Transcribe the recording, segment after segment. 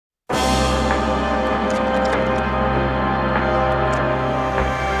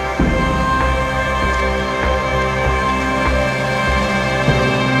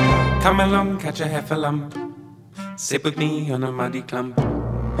Come along, catch a heffalump, sit with me on a muddy clump.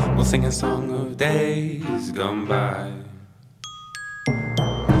 We'll sing a song of days gone by.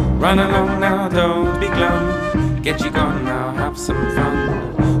 Run along now, don't be glum, get you gone now, have some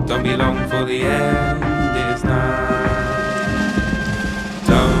fun. Don't be long for the end is nigh.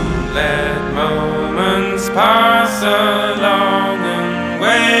 Don't let moments pass along and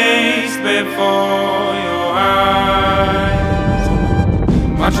waste before your eyes.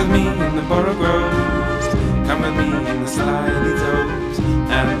 March with me in the borough groves, come with me in the slimy toes,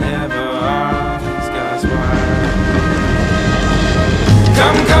 and never ask us why.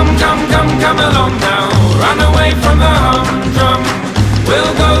 Come along now, run away from the humdrum.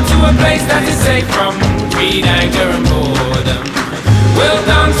 We'll go to a place that is safe from greed, anger and boredom. We'll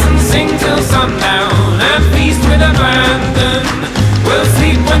dance and sing till sundown and feast with abandon. We'll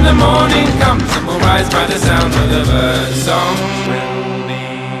sleep when the morning comes and we'll rise by the sound of the bird song. We'll be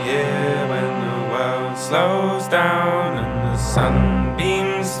here when the world slows down and the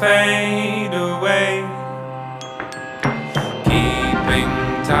sunbeams fade away, keeping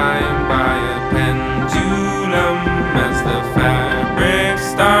time by a pendulum as the fabric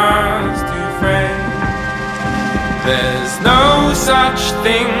starts to fray. There's no such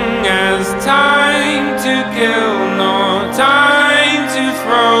thing as time to kill, nor time to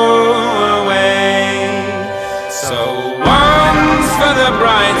throw away. So once for the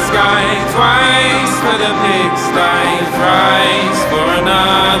bright sky, twice for the pigsty, thrice for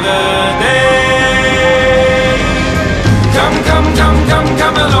another day.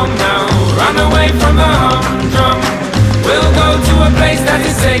 Come along now, run away from the humdrum. We'll go to a place that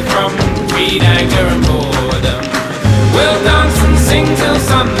is safe from greed, anger and boredom. We'll dance and sing till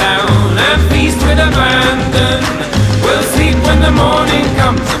sundown and feast with abandon. We'll sleep when the morning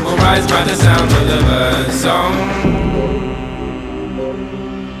comes and we'll rise by the sound of the bird song.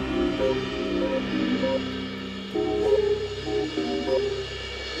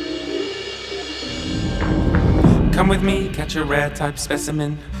 Come with me, catch a rare type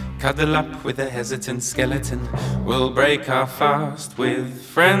specimen, cuddle up with a hesitant skeleton. We'll break our fast with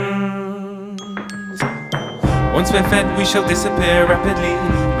friends. Once we're fed, we shall disappear rapidly,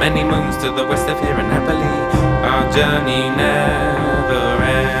 many moons to the west of here and happily our journey never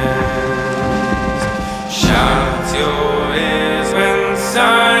ends. Shut your ears when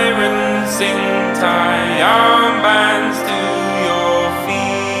sirens sing, tie armbands to your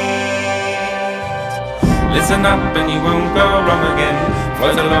feet. Listen up and you won't go wrong again.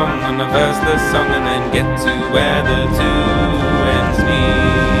 Float along on the verseless song and then get to where the two ends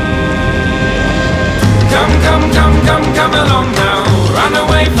meet. Come along now, run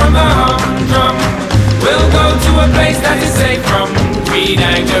away from the humdrum. We'll go to a place that is safe from greed,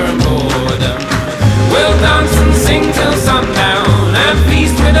 anger and boredom. We'll dance and sing till sundown and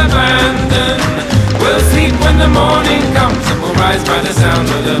feast with abandon. We'll sleep when the morning comes and we'll rise by the sound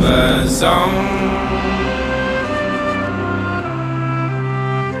of the bird song.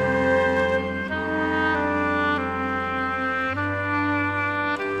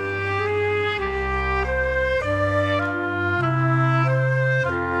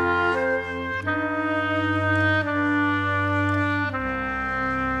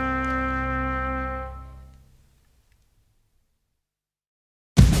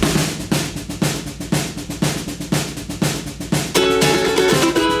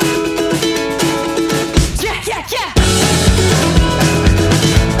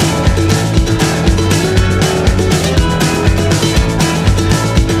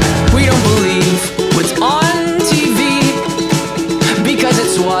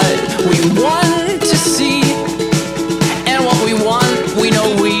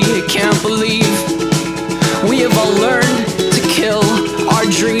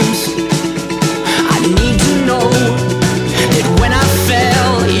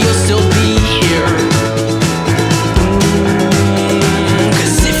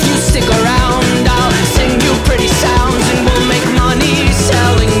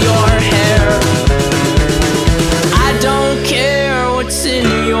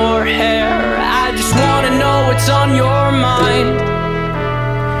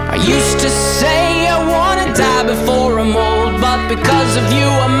 Because of you,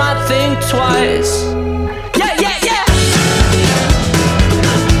 I might think twice. Yeah, yeah, yeah.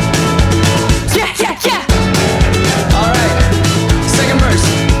 Yeah, yeah, yeah. Alright, second verse.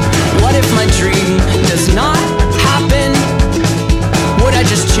 What if my dream does not happen? Would I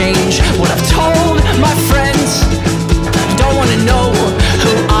just change what I've told my friends? Don't wanna know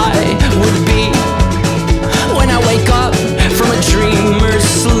who I would be when I wake up from a dreamer's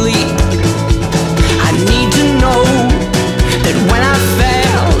sleep. I need to know that when I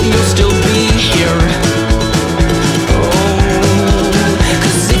fail, you'll still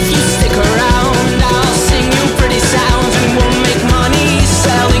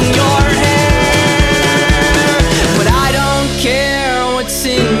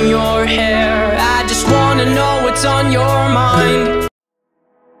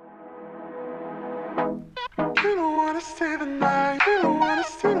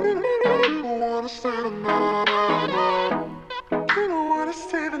stay the night. You don't wanna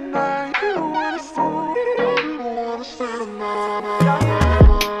stay the night. You don't wanna stay. You don't wanna stay the night.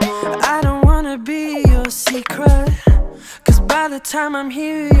 I don't wanna be your secret, 'cause by the time I'm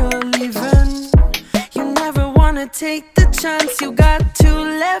here you're leaving. You never wanna take the chance. You got two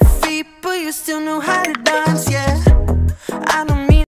left feet, but you still know how to dance, yeah. I don't